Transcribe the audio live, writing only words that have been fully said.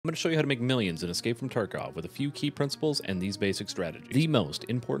I'm going to show you how to make millions in Escape from Tarkov with a few key principles and these basic strategies. The most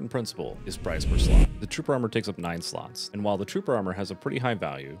important principle is price per slot. The trooper armor takes up 9 slots, and while the trooper armor has a pretty high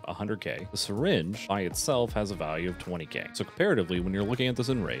value, 100k, the syringe by itself has a value of 20k. So comparatively, when you're looking at this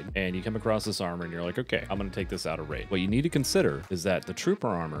in raid and you come across this armor and you're like, okay, I'm going to take this out of raid, what you need to consider is that the trooper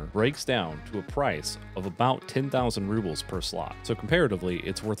armor breaks down to a price of about 10,000 rubles per slot. So comparatively,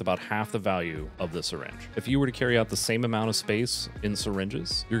 it's worth about half the value of the syringe. If you were to carry out the same amount of space in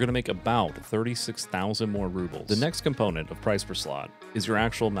syringes, you're going to make about 36,000 more rubles. The next component of price per slot is your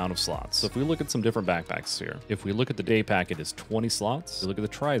actual amount of slots. So if we look at some different backpacks here, if we look at the day pack, it is 20 slots. If we look at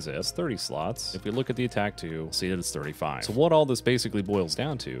the Trizip, it's 30 slots. If we look at the attack 2, we'll see that it's 35. So what all this basically boils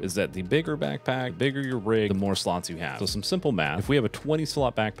down to is that the bigger backpack, bigger your rig, the more slots you have. So some simple math, if we have a 20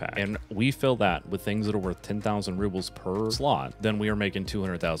 slot backpack and we fill that with things that are worth 10,000 rubles per slot, then we are making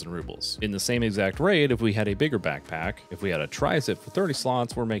 200,000 rubles. In the same exact raid, if we had a bigger backpack, if we had a Trizip for 30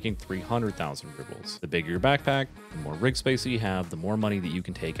 slots, we're making 300,000 rubles. The bigger your backpack, the more rig space that you have, the more money that you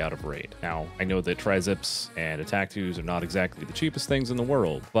can take out of raid. Now, I know that Trizips and attack 2s are not exactly the cheapest things in the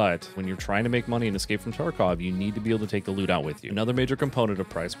world, but when you're trying to make money and escape from Tarkov, you need to be able to take the loot out with you. Another major component of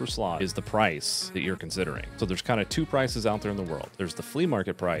price per slot is the price that you're considering. So there's kind of two prices out there in the world. There's the flea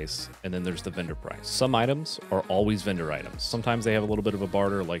market price, and then there's the vendor price. Some items are always vendor items. Sometimes they have a little bit of a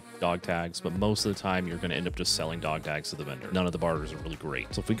barter like dog tags, but most of the time you're going to end up just selling dog tags to the vendor. None of the barters are really great.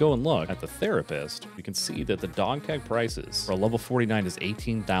 So if we go and look at the therapist, we can see that the dog tag prices for a level 49 is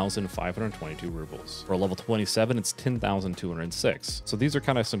 18,522 rubles. For a level 27, it's 10,206. So these are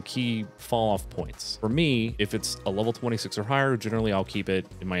kind of some key fall off points. For me, if it's a level 26 or higher, generally I'll keep it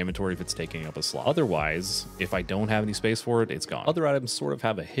in my inventory if it's taking up a slot. Otherwise, if I don't have any space for it, it's gone. Other items sort of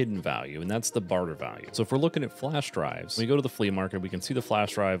have a hidden value, and that's the barter value. So if we're looking at flash drives, when we go to the flea market, we can see the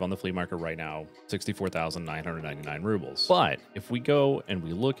flash drive on the flea market right now, 64,999 rubles. But if we go and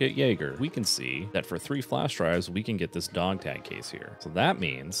we look at Jaeger, we can see that for 3 flash drives, we can get this dog tag case here. So that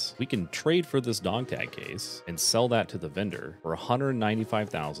means we can trade for this dog tag case and sell that to the vendor for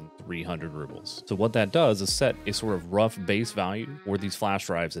 195,300 rubles. So what that does is set a sort of rough base value for these flash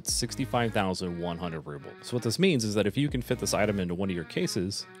drives at 65,100 rubles. So what this means is that if you can fit this item into one of your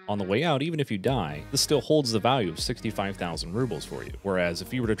cases, on the way out, even if you die, this still holds the value of 65,000 rubles for you. Whereas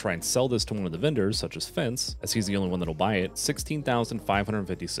if you were to try and sell this to one of the vendors, such as Fence, as he's the only one that'll buy it,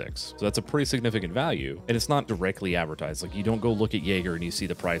 16,556. So that's a pretty significant value, and it's not directly advertised. Like, you don't go look at Jaeger and you see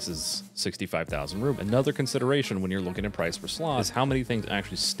the price is 65,000 rubles. Another consideration when you're looking at price per slot is how many things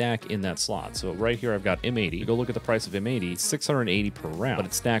actually stack in that slot. So right here, I've got M80. You go look at the price of M80, it's 680 per round, but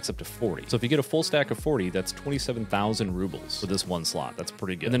it stacks up to 40. So if you get a full stack of 40, that's 27,000 rubles for this one slot. That's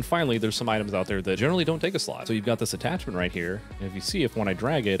pretty good. And then finally, there's some items out there that generally don't take a slot. So you've got this attachment right here, and if you see, if when I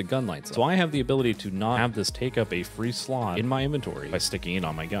drag it, a gun lights up. So I have the ability to not have this take up a free slot in my inventory by sticking it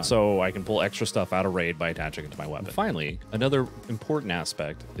on my gun. So I can pull extra stuff out of raid by attaching it to my weapon. And finally, another important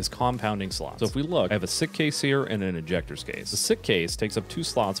aspect is compounding slots. So if we look, I have a sick case here and an ejector's case. The sick case takes up 2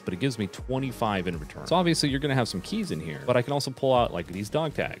 slots, but it gives me 25 in return. So obviously you're going to have some keys in here, but I can also pull out like these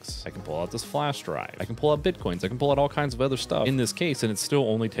dog tags. I can pull out this flash drive. I can pull out bitcoins. I can pull out all kinds of other stuff in this case, and it still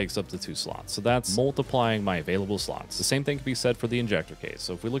only takes up to 2 slots. So that's multiplying my available slots. The same thing can be said for the injector case.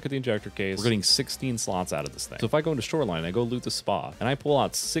 So if we look at the injector case, we're getting 16 slots out of this thing. So if I go into Shoreline, I go loot the spa, and I pull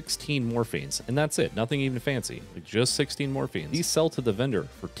out 16 morphines, and that's it. Nothing even fancy. Like just 16 morphines. These sell to the vendor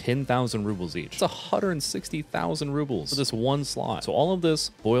for 10,000 rubles each. It's 160,000 rubles for this one slot. So all of this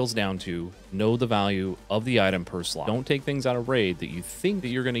boils down to know the value of the item per slot. Don't take things out of raid that you think that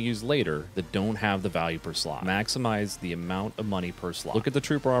you're going to use later that don't have the value per slot. Maximize the amount of money per slot. Look at the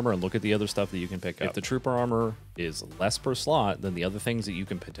trooper armor and look at the other stuff that you can pick up. If the trooper armor is less per slot than the other things that you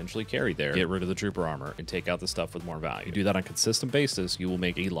can potentially carry there, get rid of the trooper armor and take out the stuff with more value. You do that on a consistent basis, you will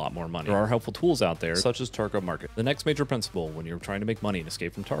make a lot more money. There are helpful tools out there, such as Tarkov Market. The next major principle when you're trying to make money and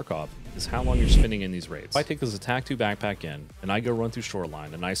escape from Tarkov is how long you're spending in these raids. If I take this attack 2 backpack in and I go run through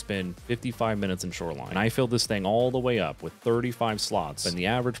Shoreline and I spend 55 minutes in Shoreline and I fill this thing all the way up with 35 slots, and the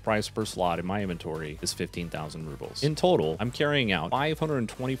average price per slot in my inventory is 15,000 rubles. In total, I'm carrying out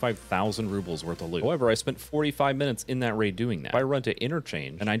 525,000 rubles worth of loot. However, I spent 45 minutes in that raid doing that. If I run to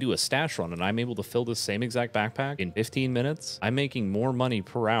interchange and I do a stash run and I'm able to fill this same exact backpack in 15 minutes, I'm making more money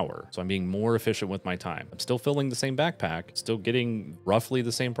per hour. So I'm being more efficient with my time. I'm still filling the same backpack, still getting roughly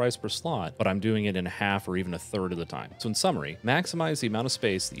the same price per slot, but I'm doing it in half or even a third of the time. So in summary, maximize the amount of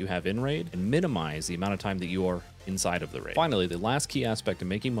space that you have in raid and minimize the amount of time that you are inside of the raid. Finally, the last key aspect of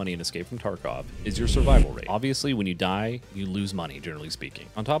making money in Escape from Tarkov is your survival rate. Obviously, when you die, you lose money, generally speaking.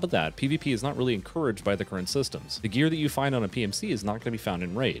 On top of that, PvP is not really encouraged by the current systems. The gear that you find on a PMC is not going to be found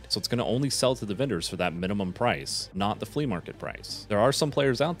in raid, so it's going to only sell to the vendors for that minimum price, not the flea market price. There are some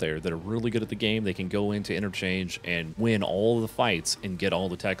players out there that are really good at the game. They can go into interchange and win all of the fights and get all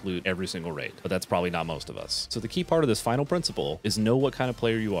the tech loot every single raid, but that's probably not most of us. So the key part of this final principle is know what kind of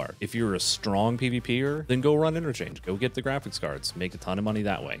player you are. If you're a strong PvPer, then go run interchange, go get the graphics cards, make a ton of money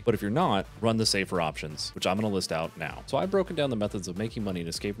that way. But if you're not, run the safer options, which I'm going to list out now. So I've broken down the methods of making money in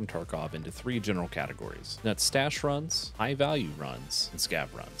Escape from Tarkov into 3 general categories. That's stash runs, high value runs, and scav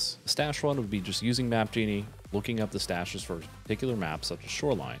runs. A stash run would be just using Map Genie, looking up the stashes for a particular map such as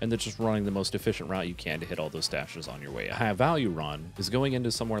Shoreline, and then just running the most efficient route you can to hit all those stashes on your way. A high value run is going into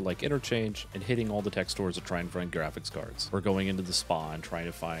somewhere like Interchange and hitting all the tech stores to try and find graphics cards, or going into the spa and trying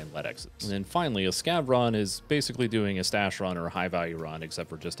to find lead exits. And then finally, a scav run is basically doing a stash run or a high value run, except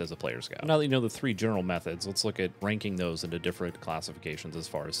for just as a player scout. Now that you know the 3 general methods, let's look at ranking those into different classifications as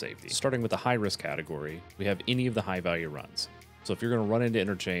far as safety. Starting with the high risk category, we have any of the high value runs. So if you're going to run into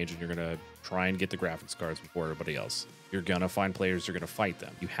Interchange and you're going to try and get the graphics cards before everybody else, you're going to find players, you're going to fight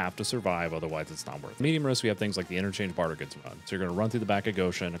them. You have to survive, otherwise it's not worth it. Medium risk, we have things like the Interchange barter goods run. So you're going to run through the back of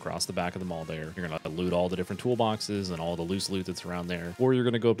Goshen, across the back of the mall there. You're going to loot all the different toolboxes and all the loose loot that's around there. Or you're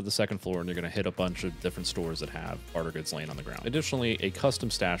going to go up to the second floor and you're going to hit a bunch of different stores that have barter goods laying on the ground. Additionally, a custom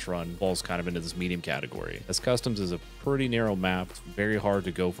stash run falls kind of into this medium category, as customs is a pretty narrow map. It's very hard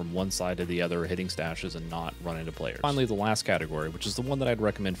to go from one side to the other, hitting stashes and not run into players. Finally, the last category, which is the one that I'd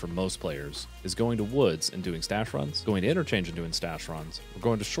recommend for most players, is going to woods and doing stash runs, going to Interchange and doing stash runs, or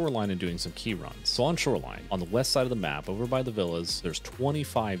going to Shoreline and doing some key runs. So on Shoreline, on the west side of the map, over by the villas, there's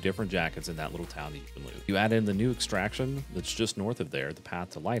 25 different jackets in that little town that you can loot. You add in the new extraction that's just north of there, the path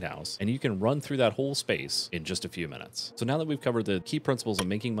to Lighthouse, and you can run through that whole space in just a few minutes. So now that we've covered the key principles of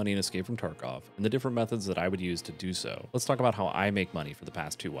making money in Escape from Tarkov and the different methods that I would use to do so, let's talk about how I make money for the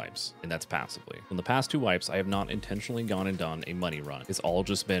past 2 wipes, and that's passively. In the past 2 wipes, I have not intentionally gone and done a money run. It's all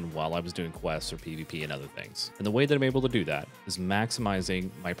just been while I was doing quests or PvP and other things. And the way that I'm able to do that is maximizing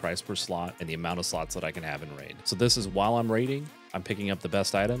my price per slot and the amount of slots that I can have in raid. So this is while I'm raiding, I'm picking up the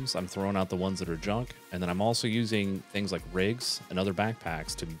best items, I'm throwing out the ones that are junk, and then I'm also using things like rigs and other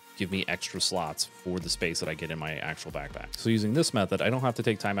backpacks to give me extra slots for the space that I get in my actual backpack. So using this method, I don't have to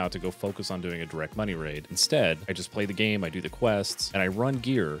take time out to go focus on doing a direct money raid. Instead, I just play the game, I do the quests, and I run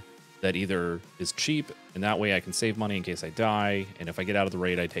gear that either is cheap, and that way I can save money in case I die, and if I get out of the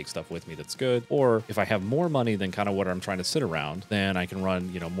raid, I take stuff with me that's good. Or if I have more money than kind of what I'm trying to sit around, then I can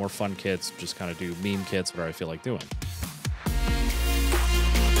run, more fun kits, just kind of do meme kits, whatever I feel like doing.